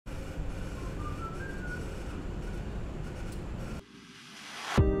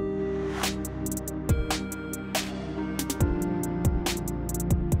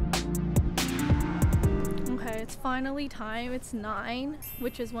finally time. It's 9,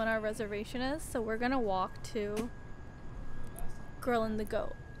 which is when our reservation is. So we're gonna walk to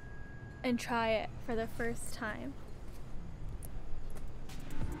ꞈ.놈 and try it for the first time.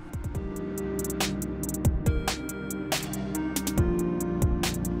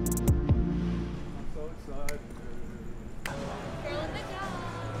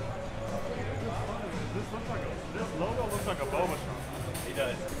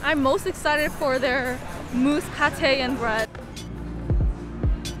 I'm most excited for their mousse pâté and bread.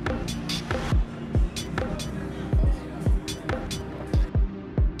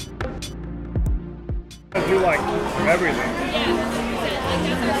 I do like everything.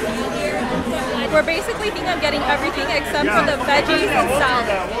 We're basically thinking of getting everything except for the veggies and salad.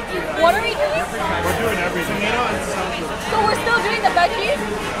 What are we doing? We're doing everything. So we're still doing the veggies?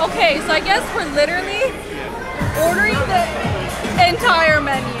 Okay, so I guess we're literally ordering the entire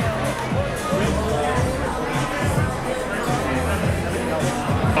menu.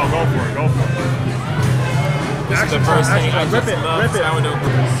 Oh, go for it, go for it. This is the first thing I just love sourdough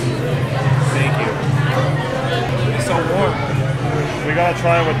bread. Thank you. It's so warm. We gotta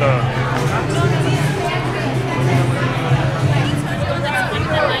try it with the...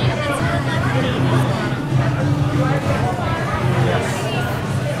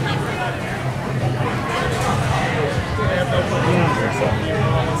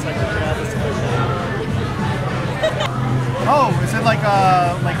 Oh, is it like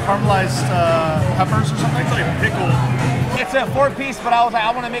caramelized peppers or something? It's like pickled. It's a 4-piece, but I was like,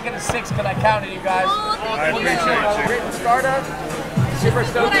 I want to make it a 6 because I counted you guys. I appreciate you. Great startup. Super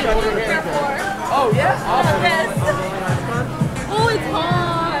stoked to go here. Oh yeah? Awesome. Yes. Oh, it's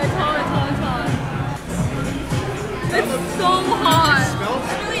hot. It's hot, it's hot, it's hot. It's so hot.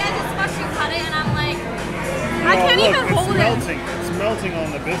 Literally, I just watched you cut it and I'm like, I can't even hold it. It's melting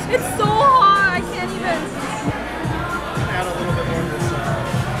on the biscuit. It's so hot. I can't even. Add a little bit more of this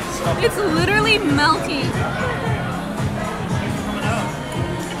stuff. It's literally melting.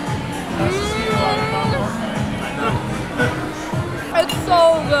 It's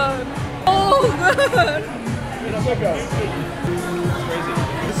so good. So good. It's crazy.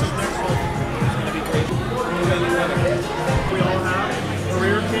 This is next level. It's gonna be crazy. We all have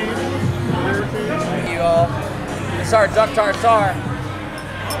career team. Thank you all. It's our duck tartare.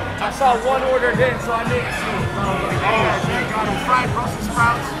 I saw one ordered in, so I made it two. Got them fried Brussels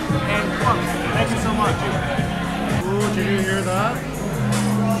sprouts and crumbs. Thank you so much. Ooh, did you hear that?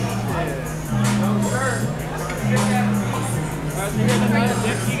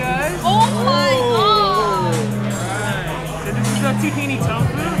 You guys? Oh my god. So this is the zucchini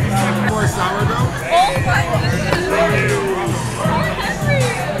tofu. More sourdough. Oh my goodness.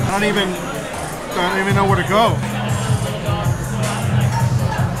 I don't even know where to go.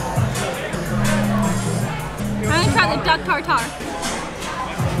 I'm gonna try the duck tartare.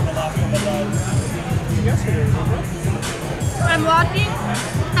 I'm watching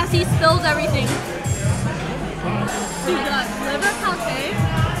as he spills everything. Dude, the liver pâté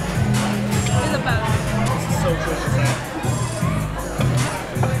is the best. So delicious.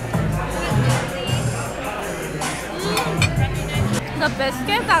 The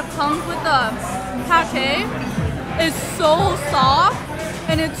biscuit that comes with the pâté is so soft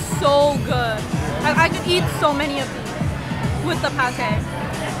and it's so good. I could eat so many of these with the pâté.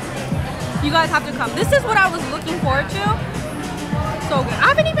 You guys have to come. This is what I was looking forward to. So good.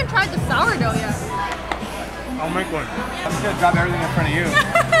 I haven't even tried the sourdough yet. I'll make one. I'm just gonna drop everything in front of you.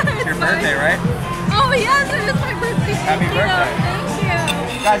 It's your birthday, right? Oh yes, it is my birthday. Happy birthday.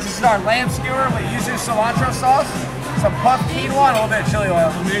 Thank you. Guys, this is our lamb skewer with yuzu cilantro sauce, some puffed quinoa, and a little bit of chili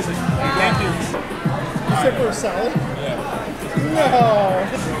oil. Amazing. Thank you. You said for a salad? Yeah. No.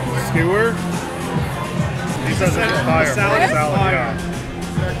 Skewer? He says it's fire. Salad is yeah.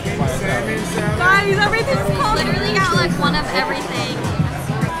 Guys, everything's cold. literally got like one of everything.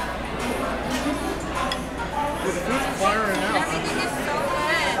 Firing out. Everything is so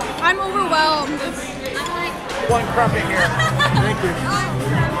good. I'm overwhelmed. I'm like, One crumpet here. Thank you.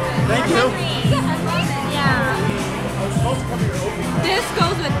 Thank you. yeah. This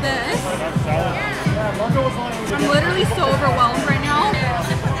goes with this. I'm literally so overwhelmed right now.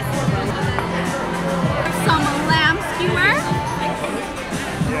 Some lamb skewer.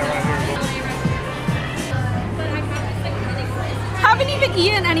 Haven't even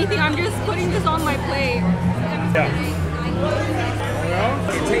eaten anything. I'm just putting this on my plate. Yeah.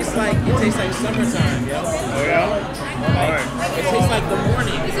 It tastes like summertime, yo. Oh yeah? Alright. It tastes like the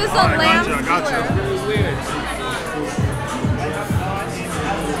morning. This is a lamb gotcha. skewer. Really weird.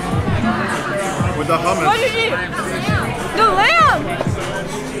 With the hummus. What did you eat? The lamb!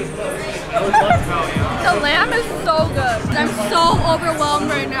 The lamb is so good. I'm so overwhelmed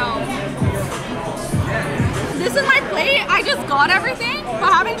right now. This is my plate. I just got everything, but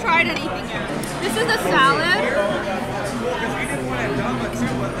I haven't tried anything yet. This is the salad.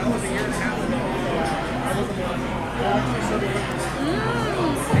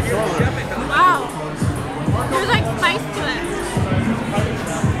 Wow. There's like spice to it.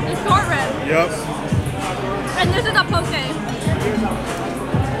 It's short rib. Yep. And this is a poke.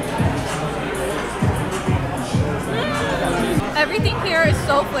 Everything here is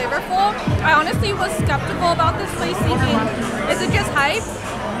so flavorful. I honestly was skeptical about this place thinking, is it just hype?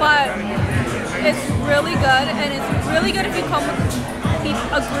 But it's really good, and it's really good if you come with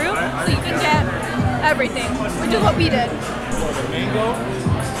a group so you can get everything, which is what we did. Mango.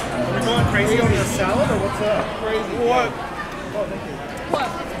 Are we going crazy on the salad or what's up? Crazy. What? Oh, thank you. What?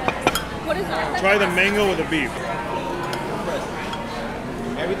 What is that? Try the mango with the beef.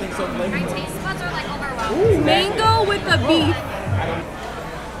 Everything's so My flavorful. taste buds are like overwhelmed. Mango with the beef.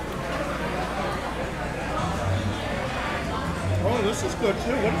 Oh, this is good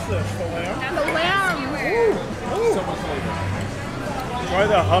too. What is this? The lamb? The lamb. So much flavor. Try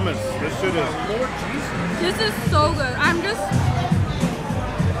the hummus. This shit is. Lord Jesus. This is so good. I'm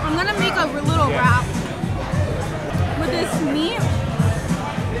gonna make a little wrap with this meat.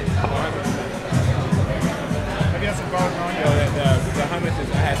 Have you had some garlic on you? The hummus is,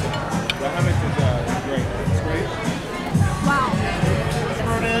 the hummus is great. It's great. Wow. Let's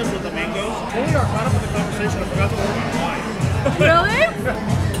throw it in with the mangoes. When we are caught up in the conversation, I forgot to order my wine. Really?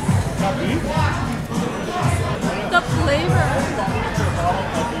 Not beef? The flavor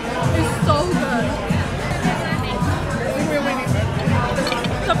is so good.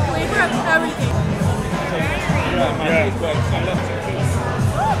 The flavor of everything. Yeah.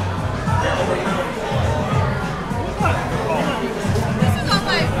 This is on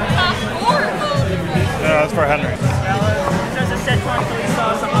my top four. Yeah, that's for Henry. There's a Szechuan chili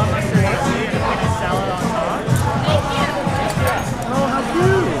sauce, a hot mustard, and a salad on top. Oh, how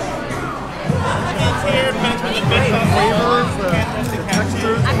cute! It's here, fantastic flavors, the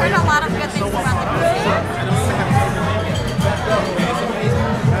textures. I've heard a lot of good things about the food.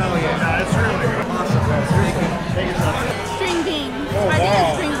 Hell yeah, it's really good. Awesome, guys. Take your time. String beans. Oh, I think wow.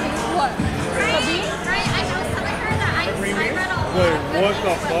 it's string beans. What? The beans? Right, I know something heard that. I read a lot. Wait, what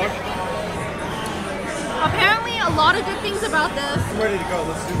the fuck? Apparently a lot of good things about this. I'm ready to go.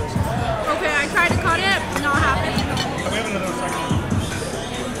 Let's do this. Okay, I tried to cut it, not happening. We have another second.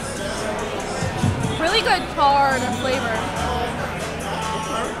 Really good charred flavor.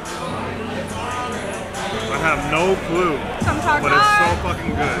 I have no clue, Some charred but it's so char.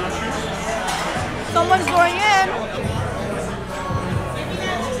 fucking good. Someone's going in.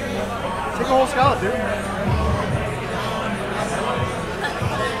 Take a whole scallop, dude.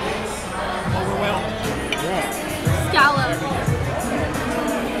 Overwhelmed. Scallop.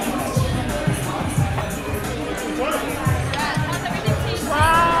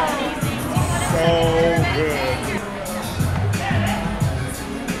 Wow. So good.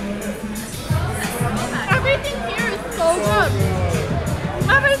 Everything here is so good.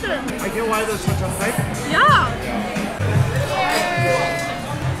 Everything. I get why there's such a hype. Yeah.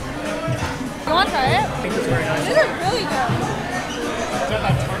 You want to try it? This is very nice. This is really good. Is that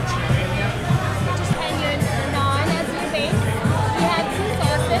that tart cherry in here? And your naan as your base. We have two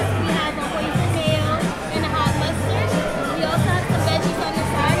sauces. We have a hoisin mayo and a hot mustard. We also have some veggies on the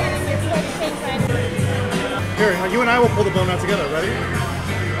side and your pork shank bread. Here, you and I will pull the bone out together. Ready?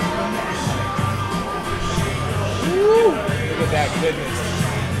 Look at that goodness.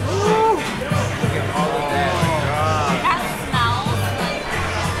 Look at all of that. That smells like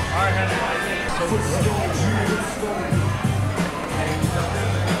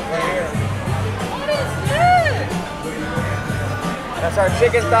What is this? That's our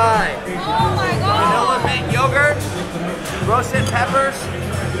chicken thigh. Oh my god. Ვილ.ʌ yogurt, roasted peppers,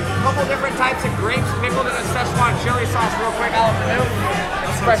 a couple different types of grapes pickled in a Szechuan chili sauce. Real quick, jalapeno.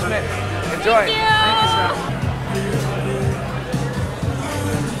 It's fresh mint. Enjoy. Thank you.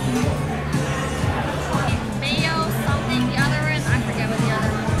 mayo, something. The other one, I forget what the other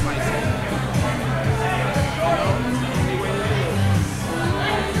one was.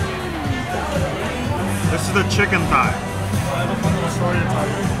 This is the chicken thigh. I have a fun little story to tell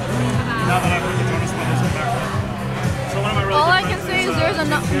you. Now that I've heard the Jonas Brothers in background. So one of my really All good I can friends say is is, there's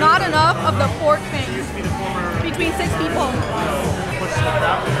not enough of the pork thing used to be the former between 6 people. push the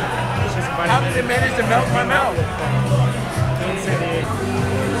crowd. She's invited How me did it manage to melt my mouth? in San Diego.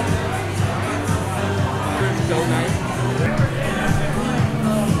 It's so nice.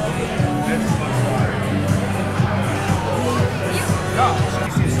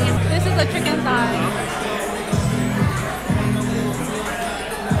 This is the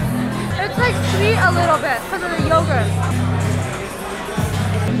like sweet a little bit because of the yogurt.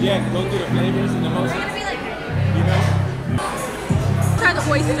 Yeah, go through the flavors and the most. You know? Try the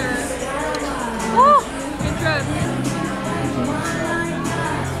oyster. Oh, it's good.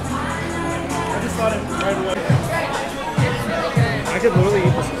 I just thought it right away. It's really good. I could literally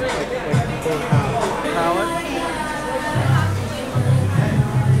eat this like for palate.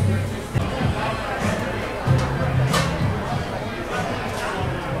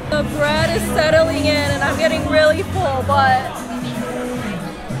 The bread is settling in and I'm getting really full, but...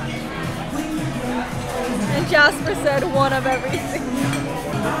 And Jasper said one of everything.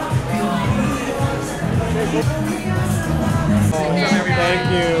 Thank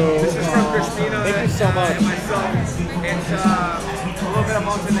you. This is from Christina. Thank you so much. And myself. It's a little bit of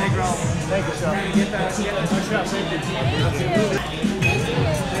Montenegro. Thank you, chef. Get the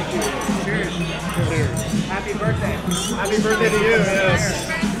Thank you. Cheers. Cheers. Happy birthday. Happy birthday to you. Yes.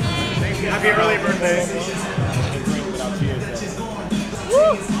 Happy early birthday.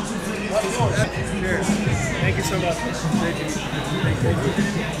 Woo! Cheers. Thank you so much. Thank you.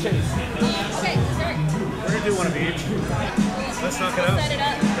 Okay, dessert. We're gonna do one of each. Let's knock it out. Set it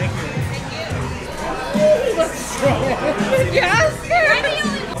up. Thank you. Jasper!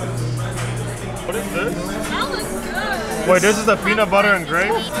 What is this? That looks good. Wait, this is the peanut butter and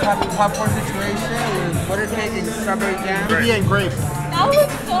grape? Happy popcorn situation with butter cake and strawberry jam. Kiwi and grape. That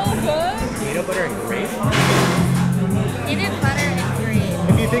looks so good. Peanut butter and grape. Peanut butter and grape.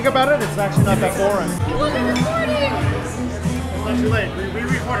 If you think about it, it's actually not that boring. He wasn't recording. It's not too late. We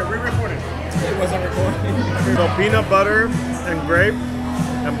re-recorded. It wasn't recording. So peanut butter and grape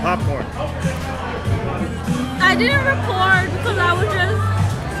and popcorn. I didn't record because I was just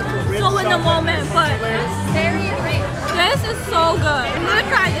so in the moment, but Very rich. this is so good. I'm gonna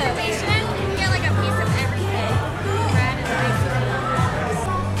try this. You get like a piece of everything. Bread and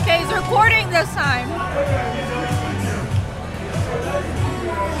rice. Okay, he's recording this time.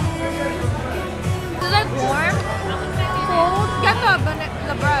 Is it warm? Cold? Get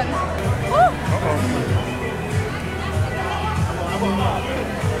the bread. Woo.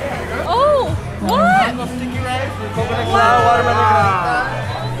 Oh, what? Sticky rice with coconut Wow. flour, watermelon granita.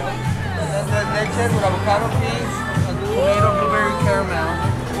 And then the leche with avocado peas and tomato blueberry caramel.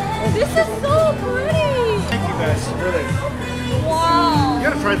 This is so pretty. Thank you guys. Really. Wow. You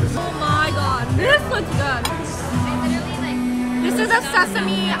gotta try this. Oh my god, this looks good. I literally like. This is a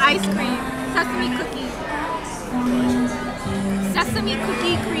sesame ice cream. Sesame cookie. Sesame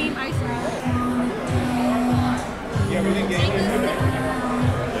cookie cream ice cream.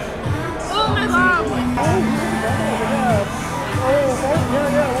 Oh my god.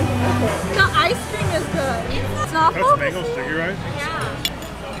 The ice cream is good. It's not That's focused. mango sticky rice? Yeah.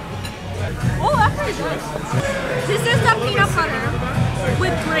 Oh, that's pretty good. This is the peanut butter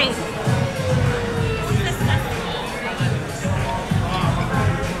with grape.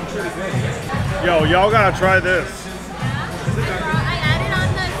 Yo, y'all gotta try this. I added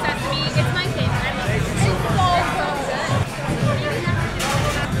on the sesame. It's my favorite. It's so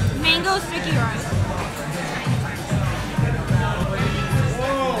good. Mango sticky rice.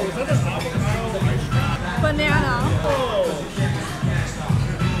 Whoa, is that an avocado ice cream? Banana.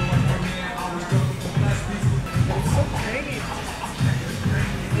 It's so tangy.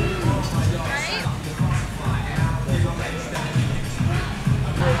 Right?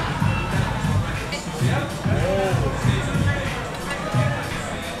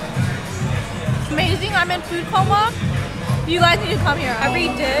 Amazing, I'm in food coma. You guys need to come here. Every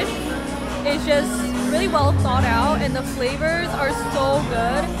dish is just really well thought out and the flavors are so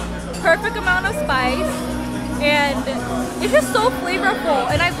good. Perfect amount of spice and it's just so flavorful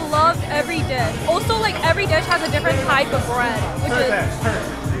and I've loved every dish. Also like every dish has a different type of bread, which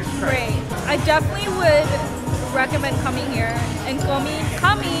is great. I definitely would recommend coming here and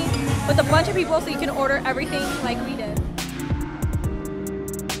coming with a bunch of people so you can order everything like we did.